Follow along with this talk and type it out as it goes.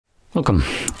Welcome,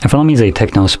 everyone is a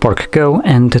TECNO Spark Go,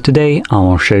 and today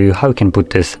I'll show you how you can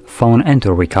put this phone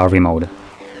into recovery mode.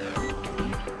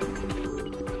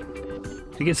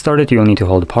 To get started, you'll need to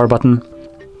hold the power button.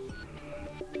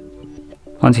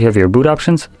 Once you have your boot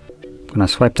options, I'm gonna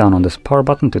swipe down on this power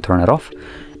button to turn it off,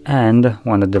 and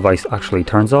when the device actually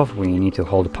turns off, we need to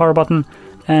hold the power button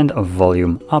and a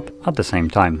volume up at the same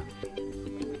time.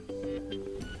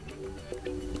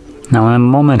 Now in a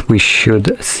moment we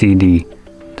should see the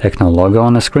TECNO logo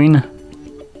on the screen.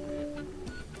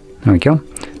 There we go.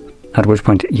 At which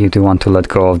point you do want to let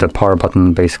go of the power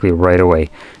button basically right away.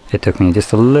 It took me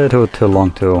just a little too long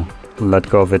to let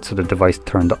go of it, so the device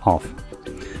turned off.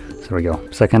 So there we go.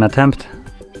 Second attempt,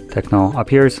 TECNO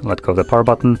appears, let go of the power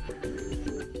button.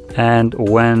 And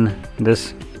when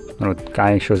this little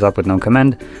guy shows up with no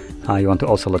command, you want to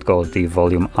also let go of the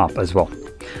volume up as well.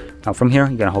 Now from here,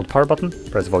 you're gonna hold power button,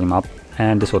 press volume up,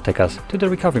 and this will take us to the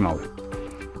recovery mode.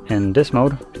 In this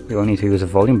mode, we will need to use the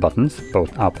volume buttons,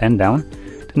 both up and down,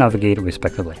 to navigate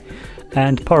respectively.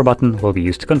 And power button will be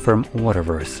used to confirm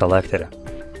whatever is selected.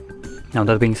 Now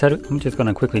that being said, I'm just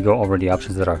gonna quickly go over the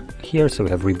options that are here. So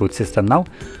we have reboot system now,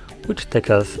 which takes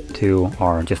us to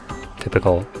our just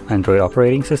typical Android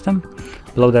operating system.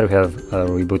 Below that we have a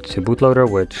reboot to bootloader,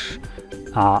 which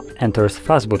enters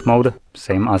fast boot mode,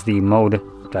 same as the mode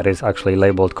that is actually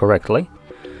labeled correctly.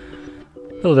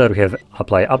 Below that we have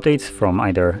apply updates from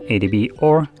either ADB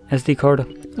or SD card,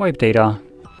 wipe data,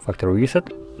 factory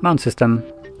reset, mount system,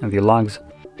 view logs,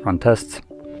 run tests,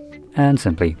 and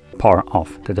simply power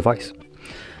off the device.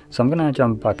 So I'm gonna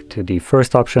jump back to the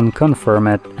first option, confirm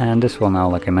it, and this will now,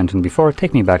 like I mentioned before,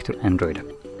 take me back to Android.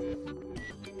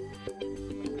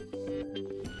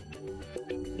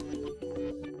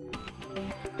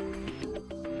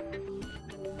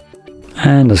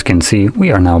 And as you can see,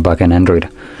 we are now back in Android.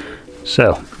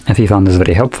 So, if you found this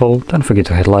video helpful, don't forget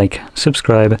to hit like,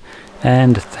 subscribe,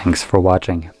 and thanks for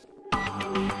watching.